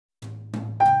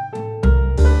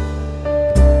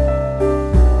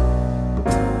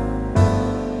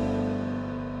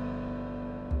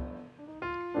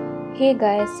Hey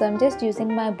guys, so I'm just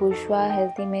using my Bourjois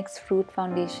Healthy Mix Fruit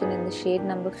Foundation in the shade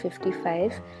number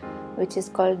 55, which is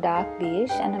called Dark Beige,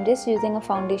 and I'm just using a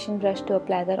foundation brush to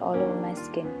apply that all over my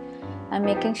skin. I'm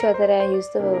making sure that I use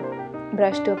the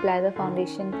brush to apply the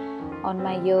foundation on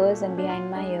my ears and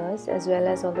behind my ears, as well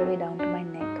as all the way down to my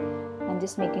neck. I'm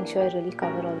just making sure I really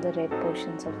cover all the red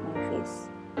portions of my face.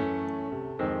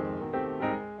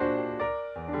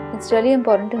 It's really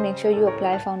important to make sure you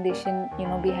apply foundation,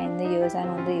 behind the ears and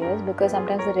on the ears, because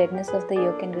sometimes the redness of the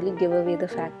ear can really give away the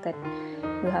fact that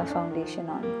you have foundation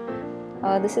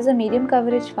on. This is a medium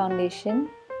coverage foundation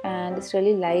and it's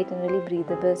really light and really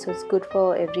breathable, so it's good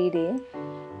for every day.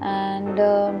 And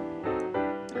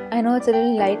I know it's a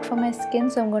little light for my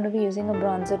skin, so I'm going to be using a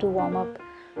bronzer to warm up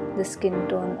the skin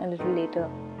tone a little later.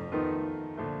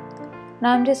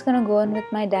 Now I'm just going to go in with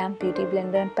my damp beauty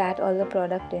blender and pat all the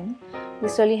product in.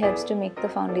 This really helps to make the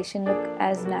foundation look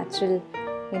as natural,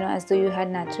 as though you had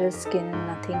natural skin and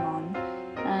nothing on.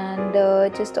 And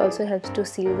it just also helps to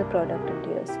seal the product into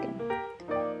your skin.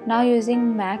 Now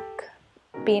using MAC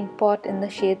Paint Pot in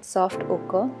the shade Soft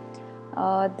Ochre.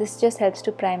 This just helps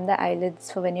to prime the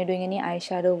eyelids for when you're doing any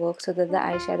eyeshadow work, so that the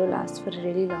eyeshadow lasts for a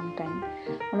really long time.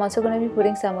 I'm also going to be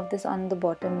putting some of this on the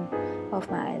bottom of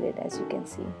my eyelid, as you can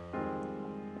see.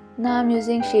 Now I'm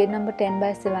using shade number 10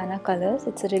 by Savannah Colors.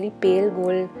 It's a really pale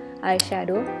gold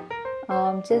eyeshadow.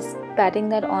 Just patting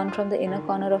that on from the inner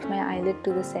corner of my eyelid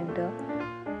to the center.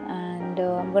 And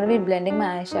I'm going to be blending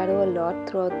my eyeshadow a lot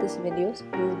throughout this video, so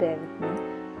please bear with me.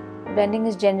 Blending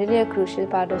is generally a crucial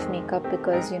part of makeup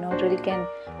because it really can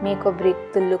make or break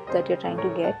the look that you're trying to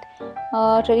get.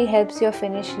 It really helps your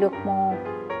finish look more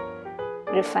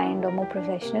refined or more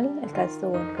professional, if that's the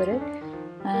word for it.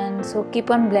 And so keep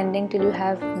on blending till you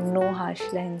have no harsh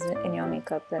lines in your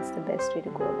makeup. That's the best way to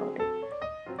go about it.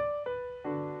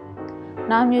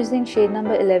 Now I'm using shade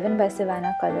number 11 by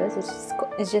Savannah Colors.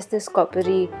 It's just this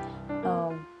coppery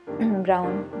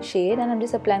brown shade, and I'm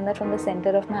just applying that from the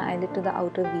center of my eyelid to the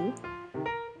outer V.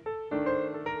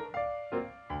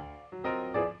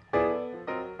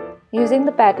 Using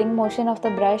the patting motion of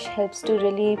the brush helps to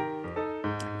really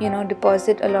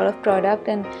deposit a lot of product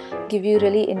and give you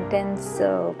really intense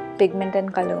pigment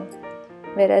and color,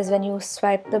 whereas when you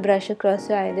swipe the brush across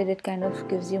your eyelid, it kind of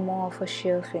gives you more of a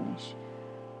sheer finish.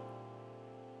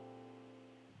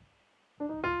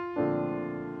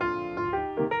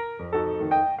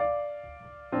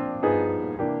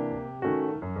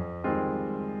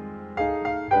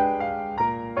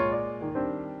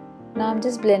 Now I'm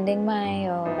just blending my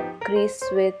crease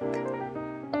with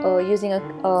using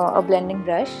a blending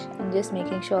brush and just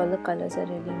making sure all the colors are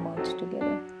really merged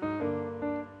together.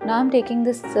 Now I'm taking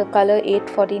this color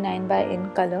 849 by In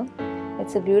Color.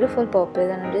 It's a beautiful purple,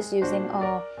 and I'm just using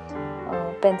a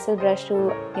pencil brush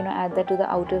to add that to the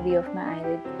outer V of my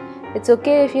eyelid. It's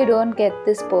okay if you don't get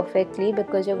this perfectly,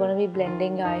 because you're going to be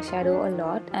blending your eyeshadow a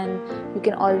lot, and you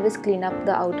can always clean up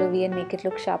the outer V and make it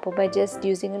look sharper by just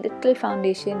using a little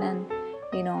foundation and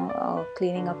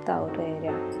cleaning up the outer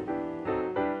area.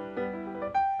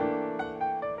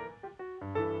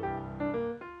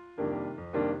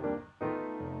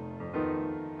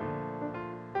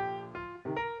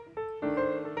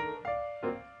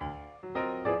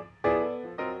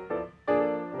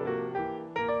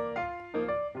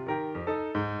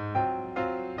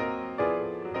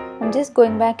 I'm just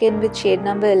going back in with shade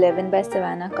number 11 by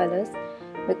Savannah Colors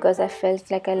because I felt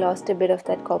like I lost a bit of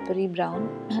that coppery brown,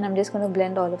 and I'm just going to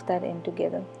blend all of that in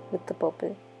together with the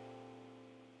purple.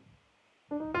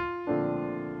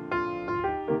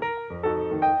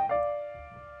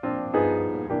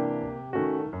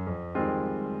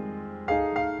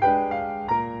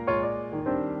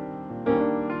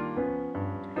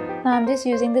 Now I'm just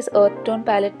using this earth tone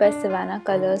palette by Savannah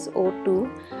Colors 02,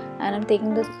 and I'm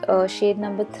taking the shade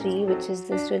number 3, which is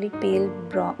this really pale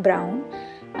brown,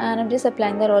 and I'm just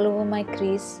applying that all over my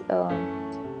crease,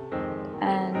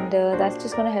 and that's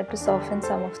just going to help to soften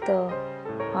some of the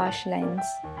harsh lines,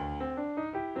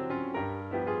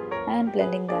 and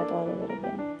blending that all over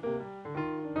again.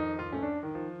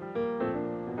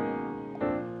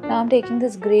 Now I'm taking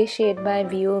this grey shade by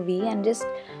VOV and just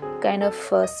kind of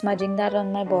smudging that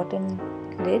on my bottom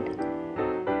lid.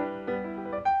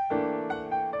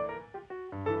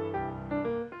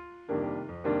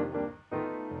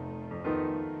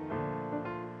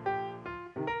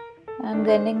 I'm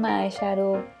blending my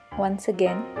eyeshadow once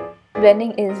again.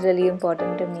 Blending is really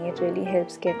important to me. It really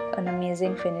helps get an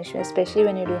amazing finish, especially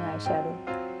when you're doing eyeshadow.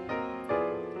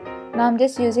 Now I'm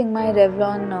just using my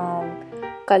Revlon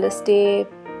Color Stay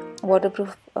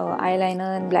waterproof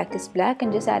eyeliner in Black is Black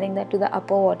and just adding that to the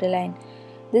upper waterline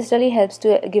This really helps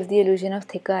to give the illusion of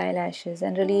thicker eyelashes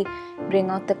and really bring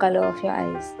out the color of your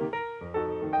eyes.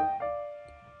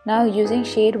 Now using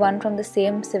shade 1 from the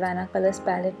same Savannah Colors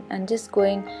palette and just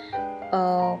going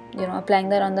applying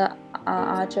that on the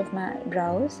arch of my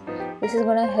brows. This is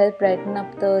going to help brighten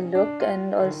up the look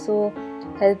and also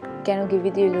help kind of give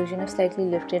you the illusion of slightly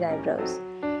lifted eyebrows.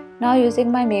 Now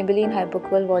using my Maybelline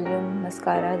Hypercool Volume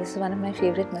Mascara, this is one of my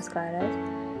favorite mascaras,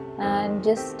 and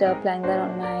just applying that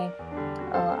on my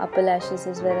upper lashes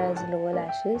as well as lower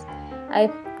lashes.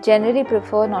 I generally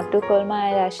prefer not to curl my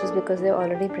eyelashes because they're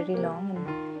already pretty long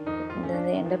and then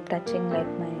they end up touching like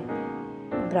my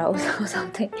brows or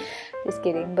something. Just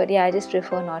kidding, but yeah, I just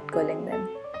prefer not curling them.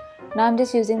 Now I'm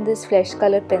just using this flesh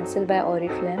colored pencil by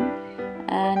Oriflame,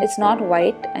 and it's not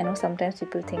white. I know sometimes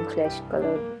people think flesh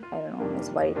colored, I don't know, is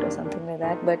white or something like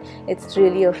that, but it's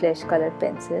really a flesh colored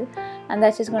pencil, and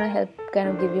that's just going to help kind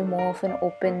of give you more of an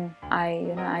open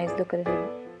eye, eyes look a little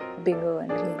bigger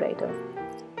and a little brighter.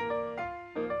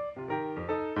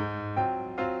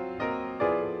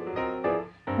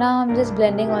 Now I'm just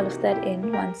blending all of that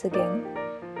in once again.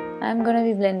 I'm gonna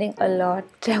be blending a lot.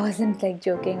 I wasn't like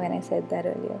joking when I said that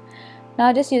earlier.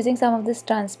 Now just using some of this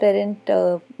transparent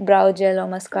brow gel or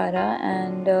mascara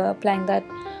and applying that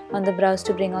on the brows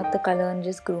to bring out the color and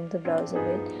just groom the brows a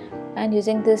bit. And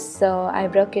using this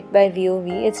eyebrow kit by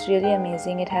VOV, it's really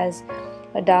amazing. It has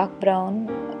a dark brown,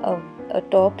 a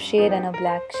taupe shade and a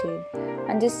black shade.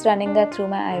 And just running that through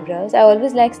my eyebrows. I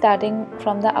always like starting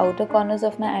from the outer corners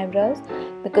of my eyebrows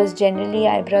because generally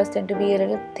eyebrows tend to be a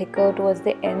little thicker towards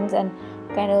the ends and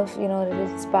kind of a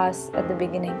little sparse at the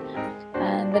beginning.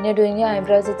 And when you're doing your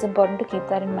eyebrows, it's important to keep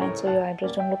that in mind so your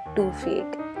eyebrows don't look too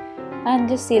fake. And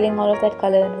just sealing all of that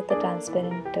color in with the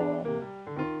transparent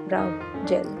brow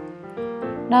gel.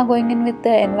 Now going in with the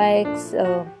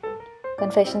NYX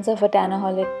Confessions of a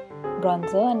Tanaholic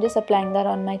bronzer and just applying that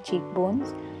on my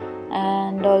cheekbones.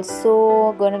 And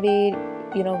also going to be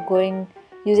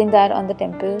using that on the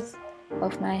temples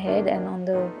of my head and on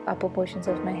the upper portions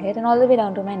of my head and all the way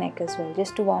down to my neck as well,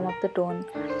 just to warm up the tone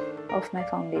of my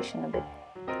foundation a bit.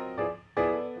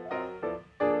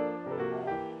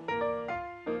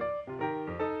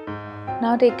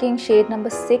 Now taking shade number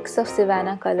 6 of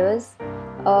Savannah Colors.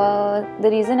 The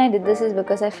reason I did this is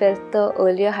because I felt the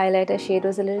earlier highlighter shade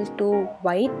was a little too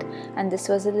white and this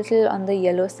was a little on the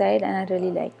yellow side, and I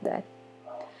really liked that.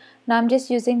 Now I'm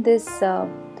just using this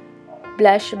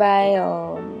blush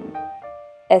by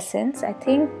Essence. I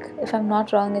think, if I'm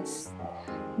not wrong, it's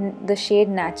the shade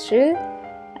Natural,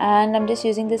 and I'm just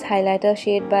using this highlighter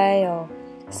shade by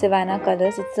Savannah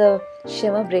Colors. It's a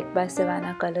shimmer brick by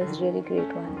Savannah Colors, really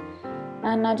great one.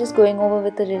 And now just going over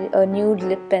with a nude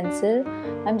lip pencil.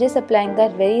 I'm just applying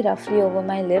that very roughly over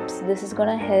my lips. This is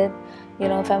gonna help,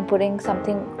 if I'm putting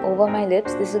something over my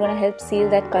lips, this is gonna help seal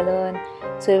that color,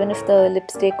 and so even if the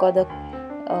lipstick or the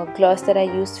gloss that I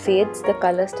used fades, the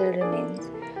color still remains.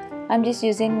 I'm just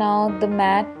using now the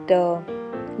matte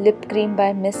lip cream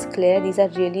by Miss Claire. These are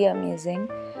really amazing.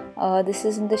 This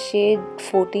is in the shade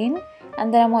 14,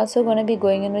 and then I'm also going to be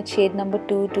going in with shade number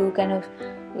 2 to kind of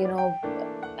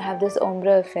have this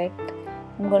ombre effect.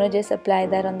 I'm going to just apply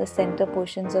that on the center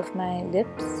portions of my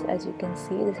lips. As you can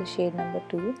see, this is shade number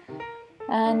 2,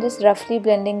 and just roughly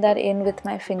blending that in with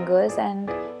my fingers and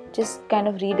just kind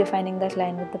of redefining that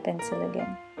line with the pencil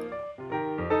again.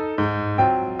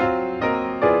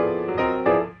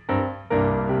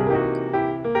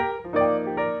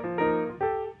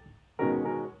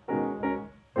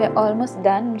 We're almost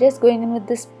done. I'm just going in with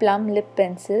this plum lip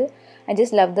pencil. I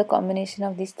just love the combination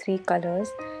of these 3 colors,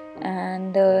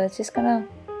 and just gonna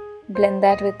blend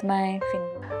that with my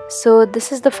finger. So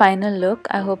this is the final look.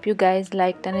 I hope you guys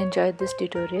liked and enjoyed this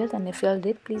tutorial, and if you all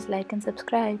did, please like and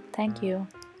subscribe. Thank you.